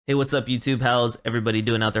Hey, what's up, YouTube? How's everybody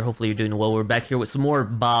doing out there? Hopefully you're doing well. We're back here with some more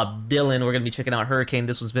Bob Dylan. We're going to be checking out Hurricane.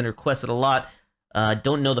 This one's been requested a lot.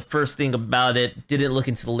 Don't know the first thing about it. Didn't look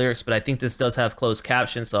into the lyrics, but I think this does have closed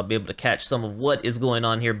captions, so I'll be able to catch some of what is going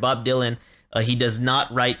on here. Bob Dylan, he does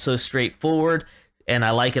not write so straightforward, and I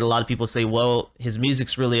like it. A lot of people say, well, his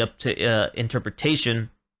music's really up to interpretation.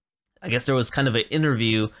 I guess there was kind of an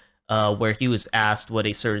interview where he was asked what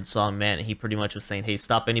a certain song meant, and he pretty much was saying, hey,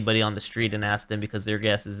 stop anybody on the street and ask them because their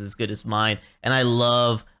guess is as good as mine. And I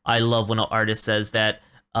love when an artist says that,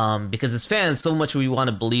 because as fans, so much we want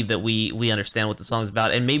to believe that we understand what the song's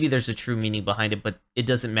about, and maybe there's a true meaning behind it, but it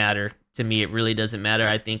doesn't matter. To me, it really doesn't matter.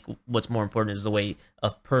 I think what's more important is the way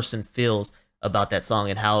a person feels about that song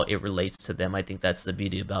and how it relates to them. I think that's the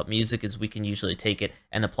beauty about music, is we can usually take it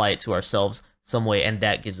and apply it to ourselves some way, and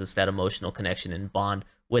that gives us that emotional connection and bond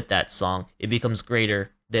with that song. It becomes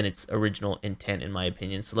greater than its original intent, in my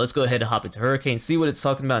opinion. So let's go ahead and hop into Hurricane, see what it's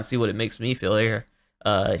talking about, and see what it makes me feel here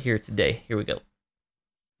today. Here we go.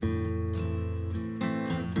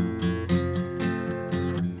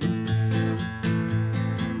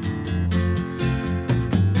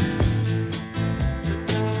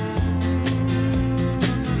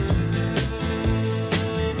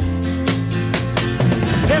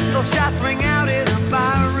 Pistol shots ring out in a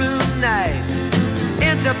barroom night.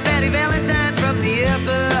 Enter Betty Valentine from the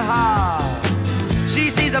upper hall. She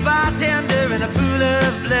sees a bartender in a pool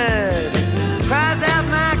of blood, cries out,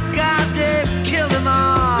 my God, they've killed them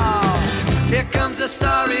all. Here comes the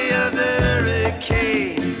story of the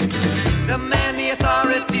hurricane, the man the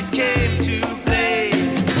authorities came to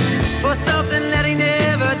blame for something that he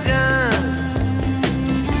never done.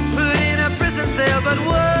 Put in a prison cell, but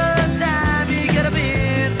one time he could have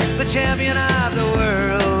been the champion of the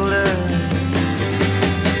world.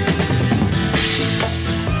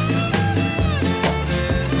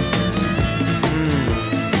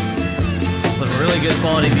 Really good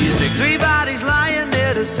quality music. Three bodies lying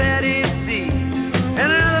there, does Patty see?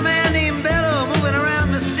 And another man named Bello moving around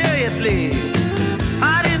mysteriously.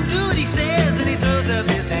 I didn't do what he says, and he throws up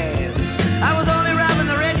his hands. I was only robbing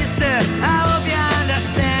the register, I hope you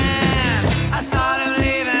understand. I saw him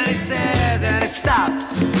leave, and he says, and he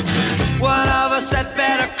stops. One of us had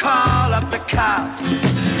better call up the cops.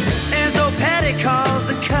 And so Patty calls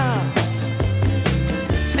the cops,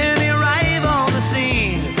 and they arrive on the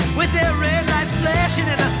scene with their red lights flashing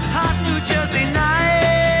in a hot New Jersey night.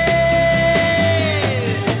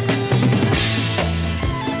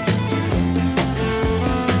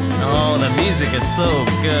 Oh, the music is so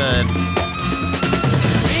good.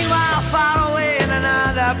 Meanwhile, far away in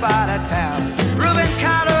another part of town, Reuben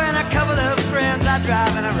Carter and a couple of friends are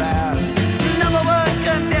driving around. Number one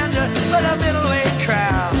contender for the middleweight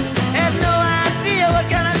crown. Had no idea what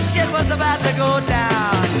kind of shit was about to go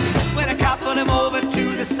down when a cop pulled him over to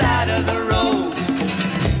the side of the road,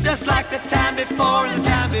 just like the time before and the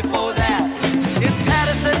time before that. In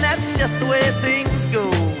Patterson, that's just the way things go.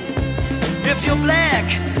 If you're black,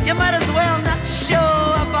 you might as well not show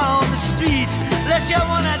up on the street unless you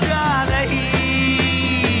wanna draw the heat.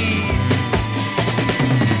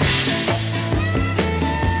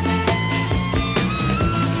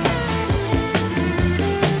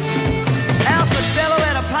 Alfred Bello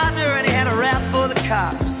had a partner and he had a rap for the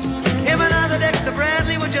cops. Him and other Dexter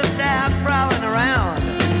Bradley were just out prowling around.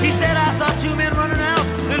 He said, I saw two men running out,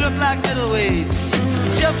 they looked like middleweights.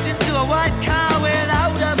 Jumped into a white car with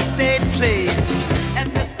out-of-state plates,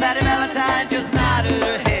 and Miss Patty Valentine just nodded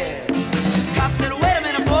her head. Cop said, wait a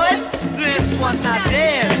minute, boys, this one's not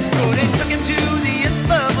dead. So they took him to the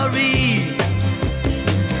infirmary,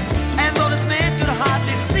 and though this man could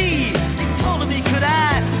hardly see, he told him he could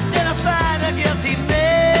identify the guilty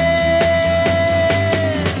man.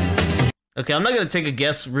 Okay, I'm not gonna take a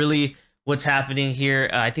guess really what's happening here.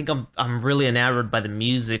 I think I'm really enamored by the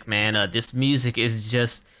music, man. This music is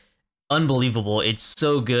just unbelievable. It's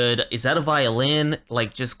so good. Is that a violin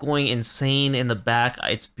like just going insane in the back?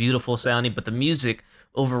 It's beautiful sounding, but the music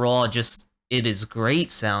overall, just, it is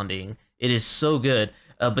great sounding. It is so good.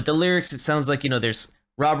 But the lyrics, it sounds like, you know, there's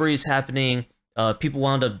robberies happening, people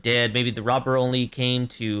wound up dead. Maybe the robber only came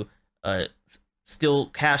to steal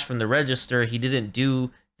cash from the register. He didn't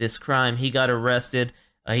do this crime. He got arrested.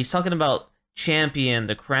 He's talking about champion,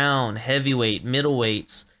 the crown, heavyweight,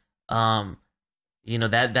 middleweights. You know,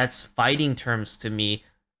 that's fighting terms to me.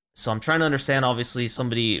 So I'm trying to understand. Obviously,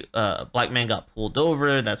 somebody, a black man got pulled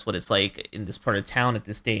over. That's what it's like in this part of town at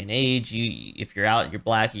this day and age. If you're out and you're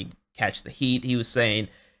black, you catch the heat, he was saying.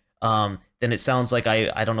 Then it sounds like,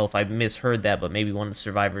 I don't know if I misheard that, but maybe one of the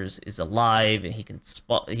survivors is alive and he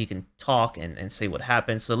can talk and say what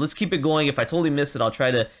happened. So let's keep it going. If I totally missed it, I'll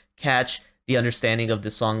try to catch the understanding of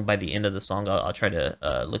this song by the end of the song. I'll try to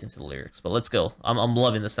look into the lyrics. But let's go. I'm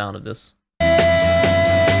loving the sound of this.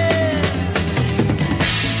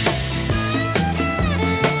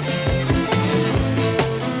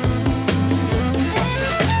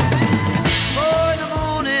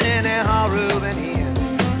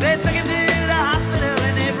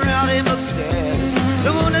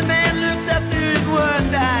 The wounded man looks up to his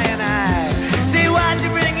one dying eye. See, why'd you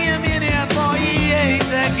bring him in here for? He ain't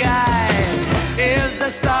the guy. Here's the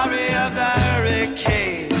story of the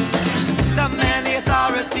hurricane. The man the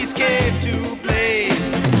authorities came to blame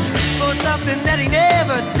for something that he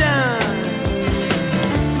never done.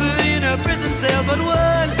 Put in a prison cell, but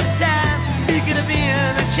one time he could have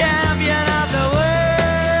been the champion of the world.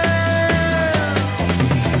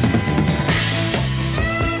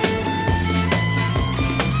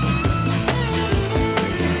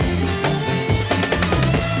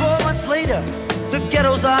 Later, the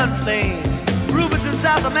ghettos are inflamed. Ruben's in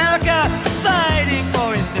South America, fighting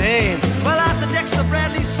for his name. While Arthur Dexter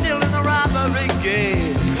Bradley's still in the robbery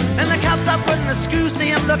game. And the cops are putting the screws to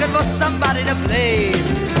him, looking for somebody to blame.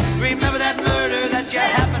 Remember that murder that you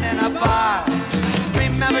happened in a bar?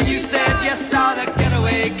 Remember you said you saw the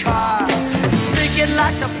getaway car? Think you'd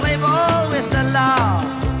like to play ball with the law?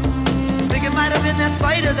 Think it might have been that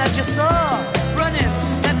fighter that you saw running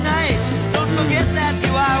that night. Don't forget that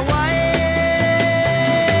you are white.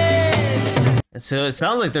 So it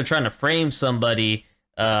sounds like they're trying to frame somebody,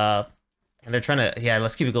 and they're trying to, yeah,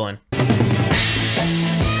 let's keep it going.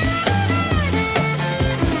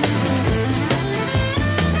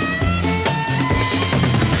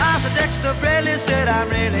 Arthur Dexter Bradley said, I'm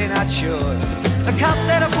really not sure. The cop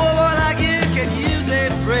said a poor boy like you can use a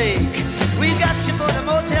break. We got you for the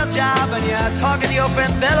motel job and you're talking to your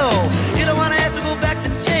friend Bello. You don't want to have to go back to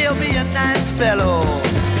jail, be a nice fellow.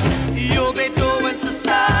 You'll be doing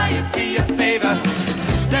society a favor.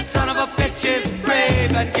 That son of a bitch is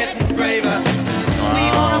brave and getting braver. We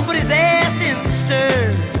wanna put his ass in the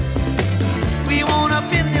stir. We wanna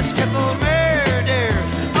pin this triple murder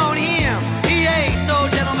on him. He ain't no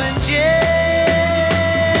gentleman jail.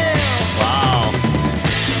 Wow.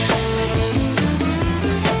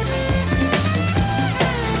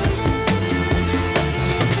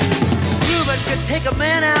 Ruben could take a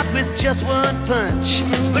man out with just one punch,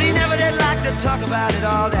 but he never did like to talk about it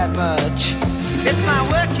all that much. It's my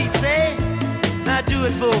work, he'd say, I do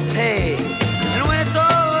it for pay. And when it's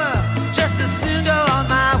over, just as soon go on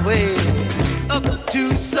my way. Up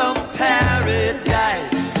to some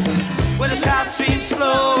paradise, where the trout streams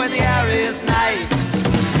flow and the air is nice.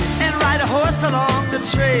 And ride a horse along the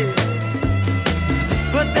trail.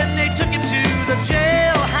 But then they took him to the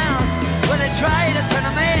jailhouse, where they tried to turn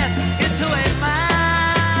a man into a mouse.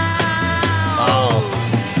 Oh.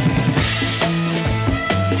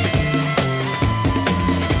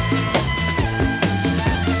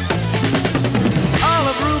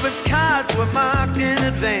 Cards were marked in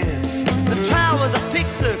advance. The trial was a pig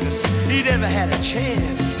circus, he never had a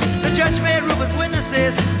chance. The judge made Ruben's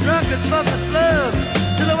witnesses drunkards from the slums.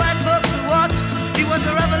 To the white folks who watched, he was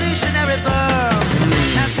a revolutionary bum.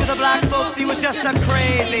 And to the black folks, he was just a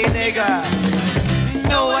crazy nigger.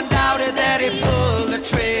 No one doubted that he pulled the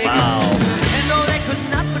trigger. Wow. And though they could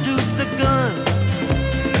not produce the gun,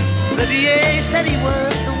 the DA said he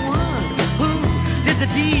was the one who did the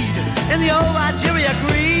deed. And the old Algeria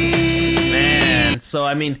agreed. Man, so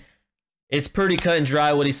I mean, it's pretty cut and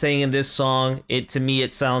dry what he's saying in this song. To me,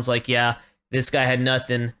 it sounds like, yeah, this guy had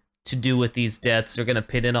nothing to do with these deaths. They're gonna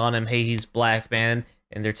pin it on him. Hey, he's black, man,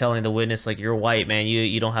 and they're telling the witness like, you're white, man.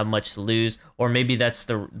 You don't have much to lose. Or maybe that's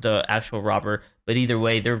the actual robber. But either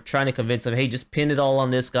way, they're trying to convince him, hey, just pin it all on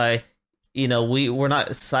this guy. You know, we're not,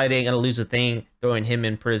 society ain't gonna lose a thing throwing him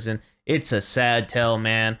in prison. It's a sad tale,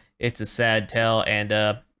 man. It's a sad tale,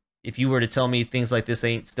 and if you were to tell me things like this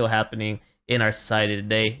ain't still happening in our society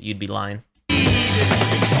today, you'd be lying.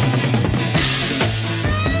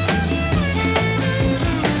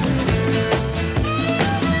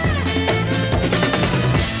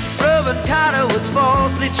 Robert Carter was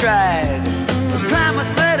falsely tried. The crime was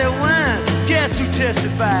murder one. Guess who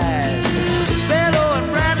testified? Bello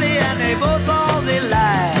and Bradley, and they both they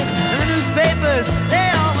lied. And the newspapers,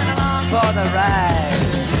 they all went along for the ride.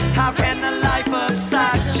 How can the life of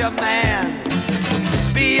such a man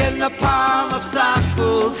be in the palm of some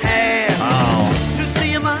fool's hand? Wow. To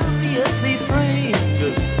see him obviously framed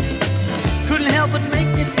couldn't help but make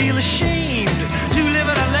me feel ashamed to live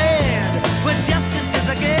in a land where justice is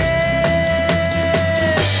a game.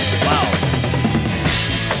 Wow.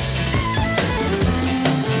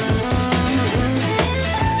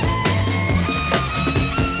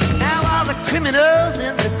 Now all the criminals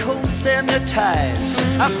in the coats and the ties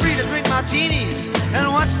are free to drink martinis and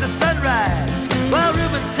watch the sunrise, while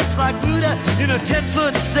Reuben sits like Buddha in a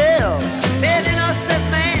 10-foot cell, an innocent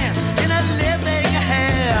man in a living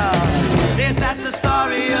hell. Yes, that's the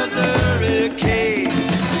story of the hurricane,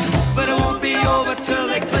 but it won't be over till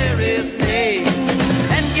they clear his name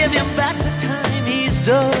and give him back the time he's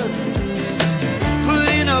done. Put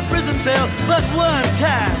in a prison cell, but one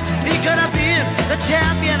time he could have been the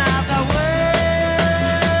champion of the world.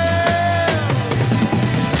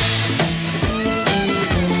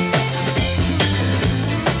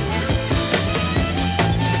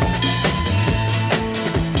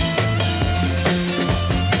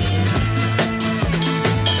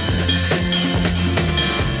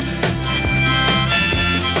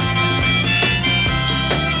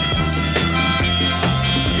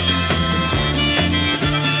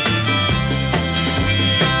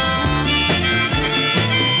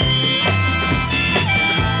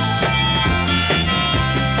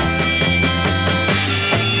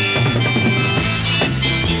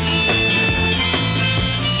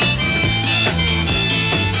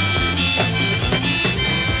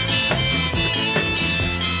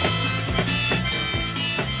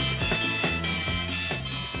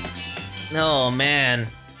 Oh man,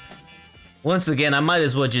 once again, I might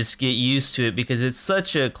as well just get used to it because it's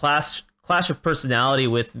such a clash of personality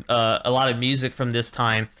with a lot of music from this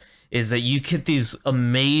time, is that you get these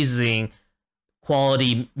amazing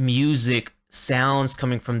quality music sounds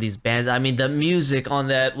coming from these bands. I mean, the music on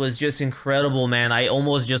that was just incredible, man. I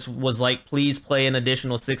almost just was like, please play an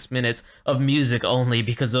additional 6 minutes of music only,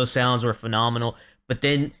 because those sounds were phenomenal. But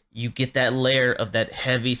then you get that layer of that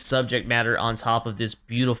heavy subject matter on top of this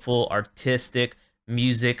beautiful artistic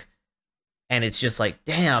music, and it's just like,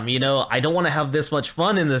 damn, you know, I don't want to have this much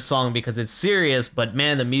fun in this song because it's serious, but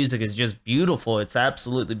man, the music is just beautiful. It's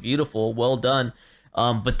absolutely beautiful. Well done.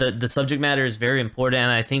 But the subject matter is very important,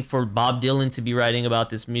 and I think for Bob Dylan to be writing about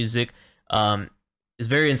this music is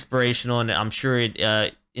very inspirational, and I'm sure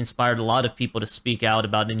it inspired a lot of people to speak out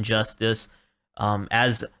about injustice,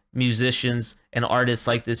 as musicians and artists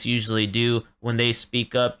like this usually do. When they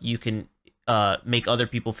speak up, you can make other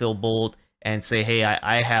people feel bold and say, hey,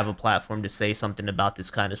 I have a platform to say something about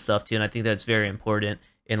this kind of stuff too, and I think that's very important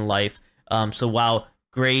in life. So wow,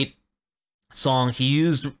 great song. He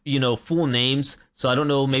used, you know, full names, so I don't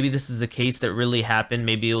know, maybe this is a case that really happened.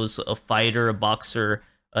 Maybe it was a fighter, a boxer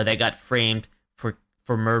that got framed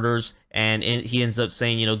for murders, and he ends up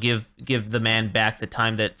saying, you know, give the man back the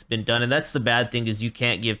time that's been done. And that's the bad thing, is you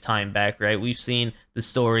can't give time back, right? We've seen the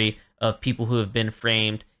story of people who have been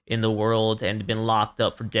framed in the world and been locked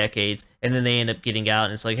up for decades, and then they end up getting out,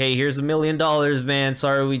 and it's like, hey, here's $1 million, man,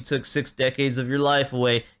 sorry we took 6 decades of your life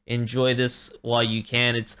away, enjoy this while you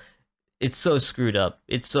can. It's so screwed up.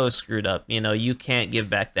 It's so screwed up. You know, you can't give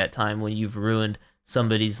back that time when you've ruined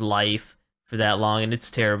somebody's life for that long, and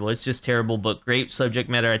it's terrible. It's just terrible, but great subject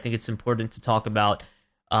matter. I think it's important to talk about.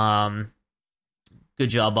 Good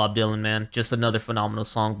job, Bob Dylan, man. Just another phenomenal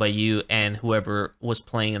song by you and whoever was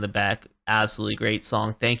playing in the back. Absolutely great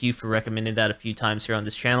song. Thank you for recommending that a few times here on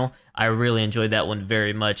this channel. I really enjoyed that one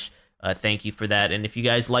very much. Thank you for that. And if you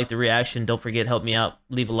guys like the reaction, don't forget, help me out.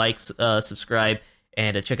 Leave a like, subscribe,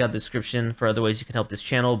 and check out the description for other ways you can help this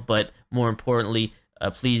channel. But more importantly,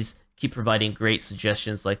 please keep providing great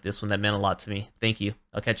suggestions like this one that meant a lot to me. Thank you.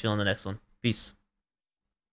 I'll catch you on the next one. Peace.